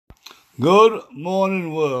Good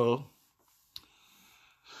morning, world.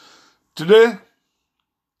 Today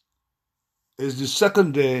is the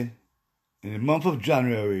second day in the month of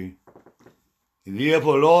January, in the year of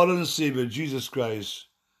our Lord and Savior Jesus Christ,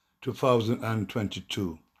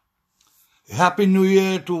 2022. A happy new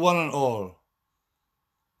year to one and all,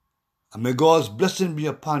 and may God's blessing be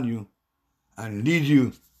upon you and lead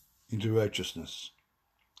you into righteousness.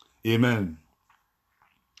 Amen.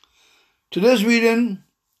 Today's reading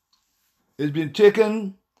is being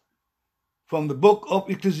taken from the book of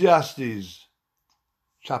Ecclesiastes,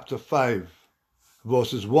 chapter 5,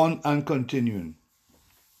 verses 1 and continuing.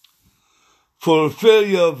 Fulfill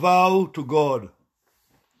your vow to God.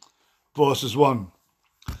 Verses 1.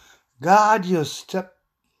 Guard your step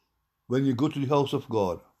when you go to the house of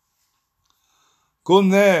God. Go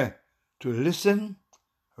there to listen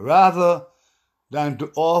rather than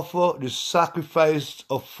to offer the sacrifice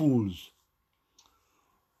of fools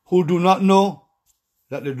who do not know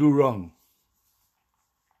that they do wrong.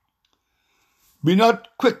 Be not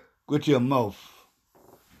quick with your mouth.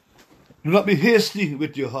 Do not be hasty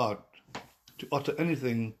with your heart to utter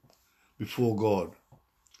anything before God.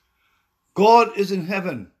 God is in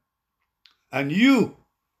heaven, and you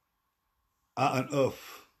are on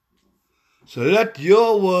earth. So let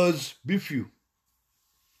your words be few.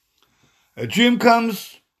 A dream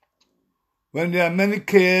comes when there are many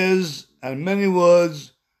cares, and many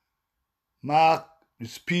words mark the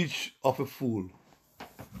speech of a fool.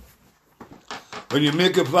 When you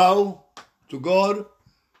make a vow to God,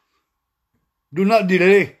 do not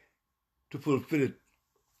delay to fulfill it.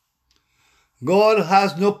 God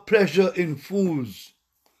has no pleasure in fools.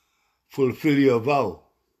 Fulfill your vow.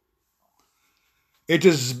 It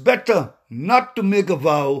is better not to make a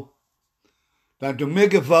vow than to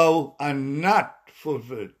make a vow and not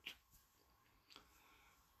fulfill it.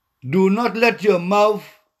 Do not let your mouth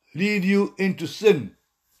lead you into sin,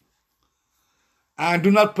 and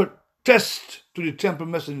do not protest to the temple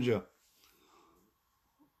messenger.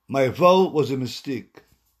 My vow was a mistake.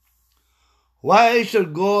 Why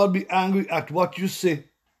should God be angry at what you say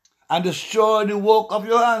and destroy the work of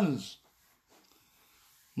your hands?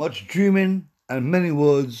 Much dreaming and many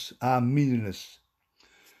words are meaningless.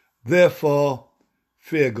 Therefore,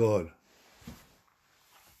 fear God.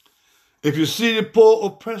 If you see the poor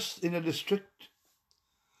oppressed in a district,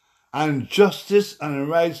 and justice and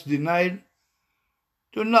rights denied,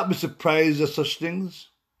 do not be surprised at such things.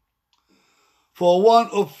 For one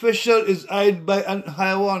official is eyed by an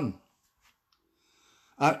higher one,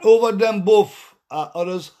 and over them both are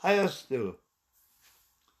others higher still.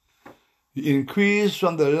 The increase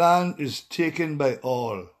from the land is taken by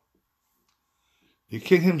all. The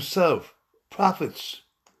king himself profits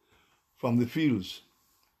from the fields.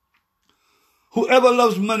 Whoever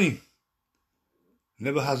loves money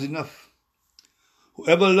never has enough.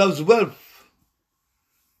 Whoever loves wealth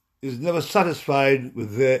is never satisfied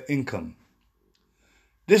with their income.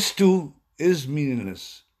 This too is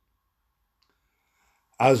meaningless.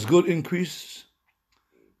 As goods increase,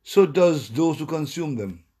 so does those who consume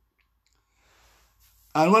them.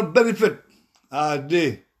 And what benefit are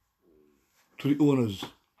they to the owners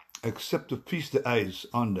except to feast the eyes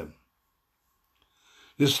on them?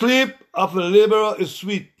 The sleep of a laborer is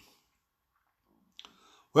sweet,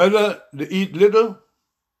 whether they eat little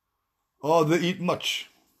or they eat much.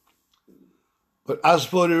 But as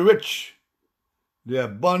for the rich, their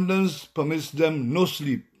abundance permits them no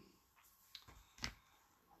sleep.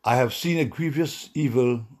 I have seen a grievous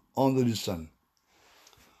evil under the sun,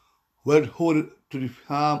 wealth hoarded to the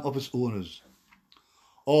harm of its owners,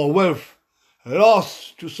 or wealth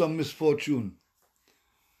lost to some misfortune,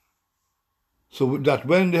 so that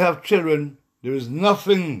when they have children, there is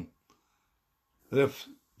nothing left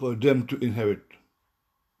for them to inherit.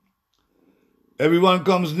 Everyone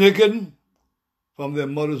comes naked from their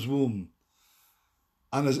mother's womb,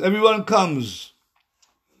 and as everyone comes,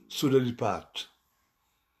 so they depart.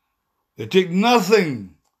 They take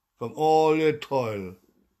nothing from all their toil,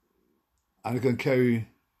 and they can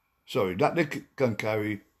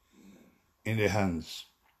carry in their hands.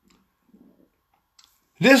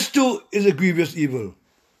 This too is a grievous evil.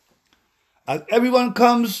 As everyone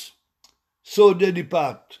comes, so they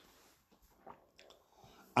depart.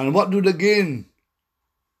 And what do they gain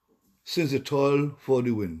since they toil for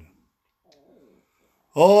the wind?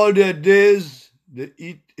 All their days they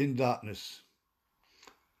eat in darkness,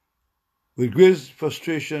 with great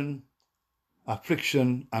frustration,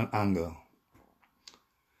 affliction, and anger.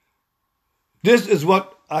 This is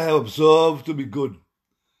what I have observed to be good,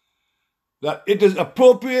 that it is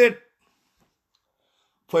appropriate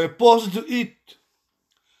for a person to eat,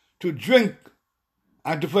 to drink,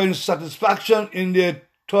 and to find satisfaction in their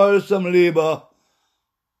toilsome labor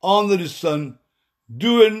under the sun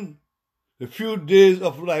during the few days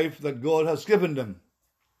of life that God has given them.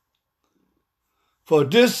 For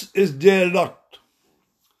this is their lot.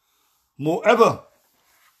 Moreover,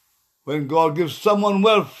 when God gives someone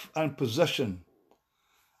wealth and possession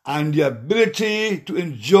and the ability to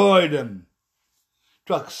enjoy them,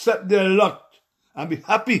 to accept their lot and be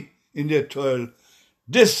happy in their toil,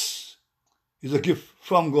 this is a gift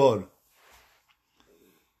from God.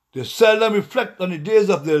 They seldom reflect on the days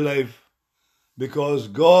of their life because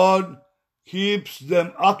God keeps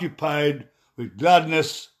them occupied with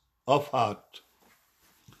gladness of heart.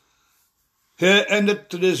 Here ended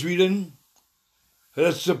today's reading. Let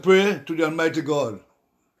us pray to the Almighty God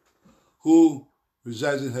who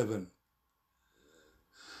resides in heaven.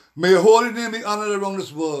 May your holy name be honored around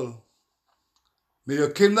this world. May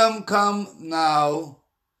your kingdom come now.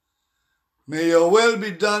 May your will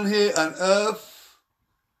be done here on earth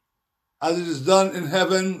as it is done in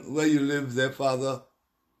heaven where you live there, Father.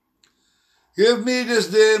 Give me this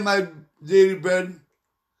day my daily bread,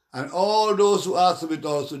 and all those who ask of it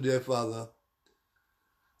also, dear Father.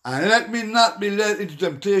 And let me not be led into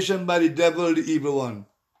temptation by the devil, the evil one,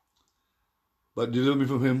 but deliver me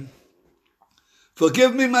from him.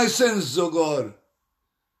 Forgive me my sins, O God,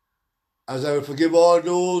 as I will forgive all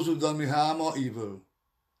those who have done me harm or evil.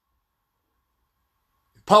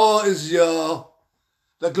 The power is yours,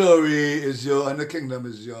 the glory is yours, and the kingdom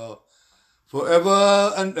is yours,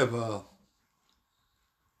 forever and ever.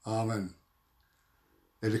 Amen.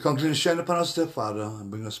 Let the countenance shine upon us, dear Father, and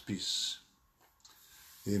bring us peace.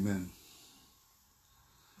 Amen.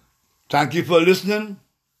 Thank you for listening.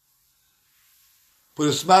 Put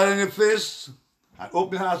a smile on your face and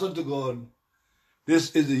open your hearts unto God.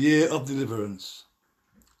 This is the year of deliverance.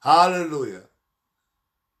 Hallelujah.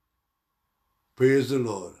 Praise the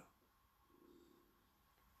Lord.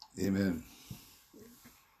 Amen.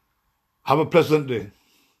 Have a pleasant day.